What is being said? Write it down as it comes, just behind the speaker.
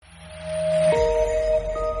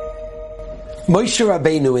Moshe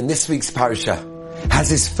Rabbeinu in this week's parasha has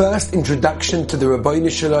his first introduction to the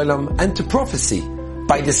Ribbono Shel Olam and to prophecy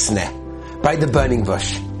by the sneh, by the burning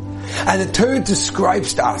bush. And the Torah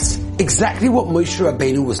describes to us exactly what Moshe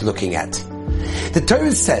Rabbeinu was looking at. The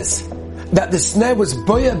Torah says that the sneh was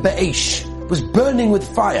boya be'esh, was burning with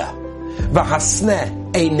fire.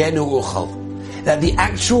 V'hasneh einenu uchal, that the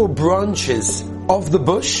actual branches of the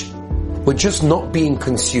bush were just not being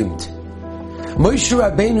consumed. Moshe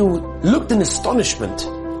Rabbeinu looked in astonishment.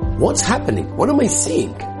 What's happening? What am I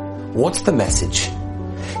seeing? What's the message?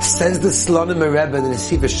 Says the Slonim Rebbe in the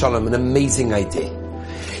Nesiv Shalom, an amazing idea.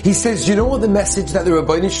 He says, you know what the message that the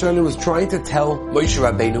Ribbono Shel Olam was trying to tell Moshe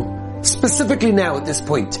Rabbeinu? Specifically now at this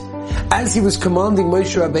point, as he was commanding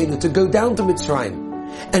Moshe Rabbeinu to go down to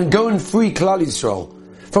Mitzrayim and go and free Klal Yisrael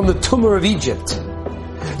from the tumor of Egypt,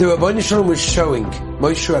 the Ribbono Shel Olam was showing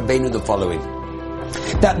Moshe Rabbeinu the following: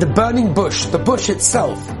 that the burning bush, the bush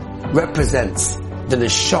itself, represents the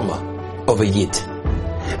neshama of a yid.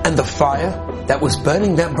 And the fire that was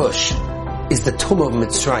burning that bush is the tumah of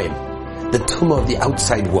Mitzrayim, the tumah of the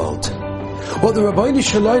outside world. What the Ribbono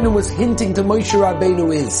Shel Olam was hinting to Moshe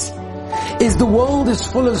Rabbeinu is the world is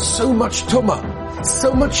full of so much tumah,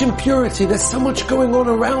 so much impurity, there's so much going on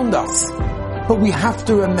around us. But we have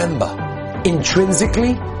to remember,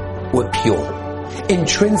 intrinsically, we're pure.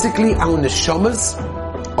 Intrinsically, our neshamas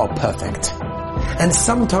are perfect. And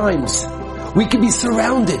sometimes we can be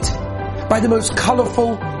surrounded by the most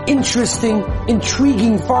colorful, interesting,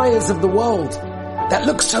 intriguing fires of the world that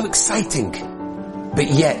look so exciting. But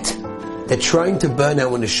yet, they're trying to burn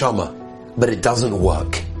our neshama, but it doesn't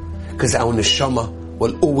work. Because our neshama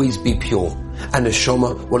will always be pure. And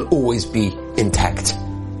neshama will always be intact.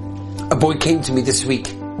 A boy came to me this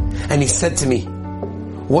week and he said to me,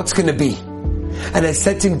 what's going to be? And I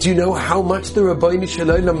said to him, do you know how much the Ribbono Shel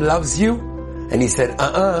Olam loves you? And he said,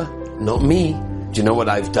 not me. Do you know what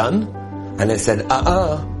I've done? And I said,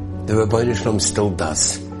 the Ribbono Shel Olam still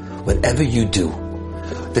does. Whatever you do,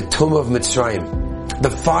 the tumah of Mitzrayim, the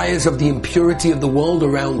fires of the impurity of the world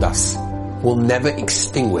around us, will never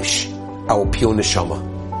extinguish our pure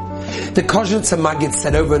neshama. The Kozhnitzer Maggid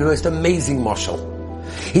said over the most amazing mashal.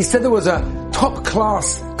 He said there was a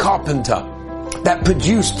top-class carpenter that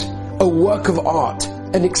produced a work of art,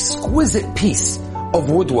 an exquisite piece of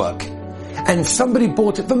woodwork, and somebody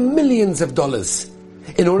bought it for millions of dollars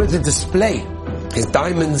in order to display his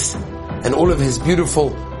diamonds and all of his beautiful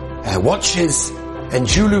watches and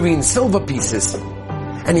jewelry and silver pieces.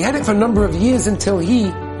 And he had it for a number of years until he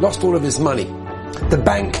lost all of his money. The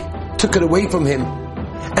bank took it away from him,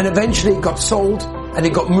 and eventually it got sold, and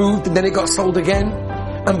it got moved, and then it got sold again.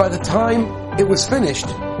 And by the time it was finished,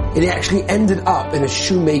 it actually ended up in a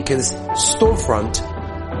shoemaker's storefront,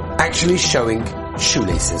 actually showing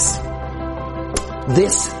shoelaces.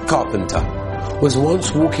 This carpenter was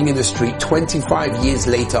once walking in the street 25 years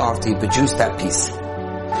later after he produced that piece,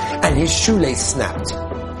 and his shoelace snapped.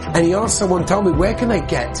 And he asked someone, tell me, where can I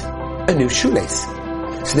get a new shoelace?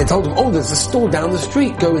 So they told him, there's a store down the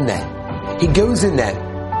street, go in there. He goes in there,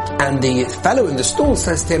 and the fellow in the store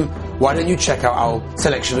says to him, why don't you check out our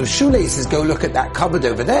selection of shoelaces? Go look at that cupboard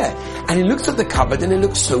over there. And he looks at the cupboard and it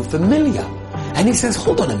looks so familiar. And he says,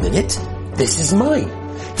 hold on a minute, this is mine.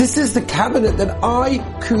 This is the cabinet that I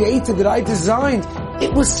created, that I designed.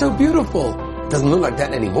 It was so beautiful. It doesn't look like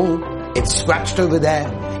that anymore. It's scratched over there.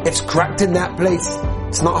 It's cracked in that place.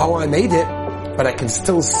 It's not how I made it, but I can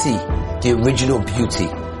still see the original beauty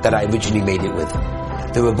that I originally made it with.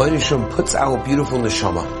 The Ribbono Shel Olam puts our beautiful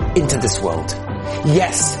neshama into this world.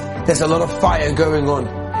 Yes, there's a lot of fire going on.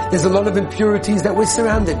 There's a lot of impurities that we're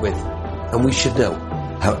surrounded with. And we should know,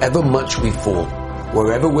 however much we fall,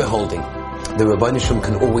 wherever we're holding, the Ribbono Shel Olam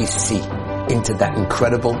can always see into that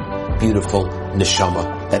incredible, beautiful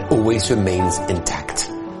neshama that always remains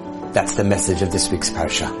intact. That's the message of this week's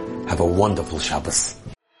parasha. Have a wonderful Shabbos.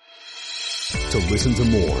 To listen to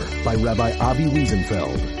more by Rabbi Avi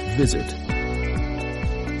Wiesenfeld, visit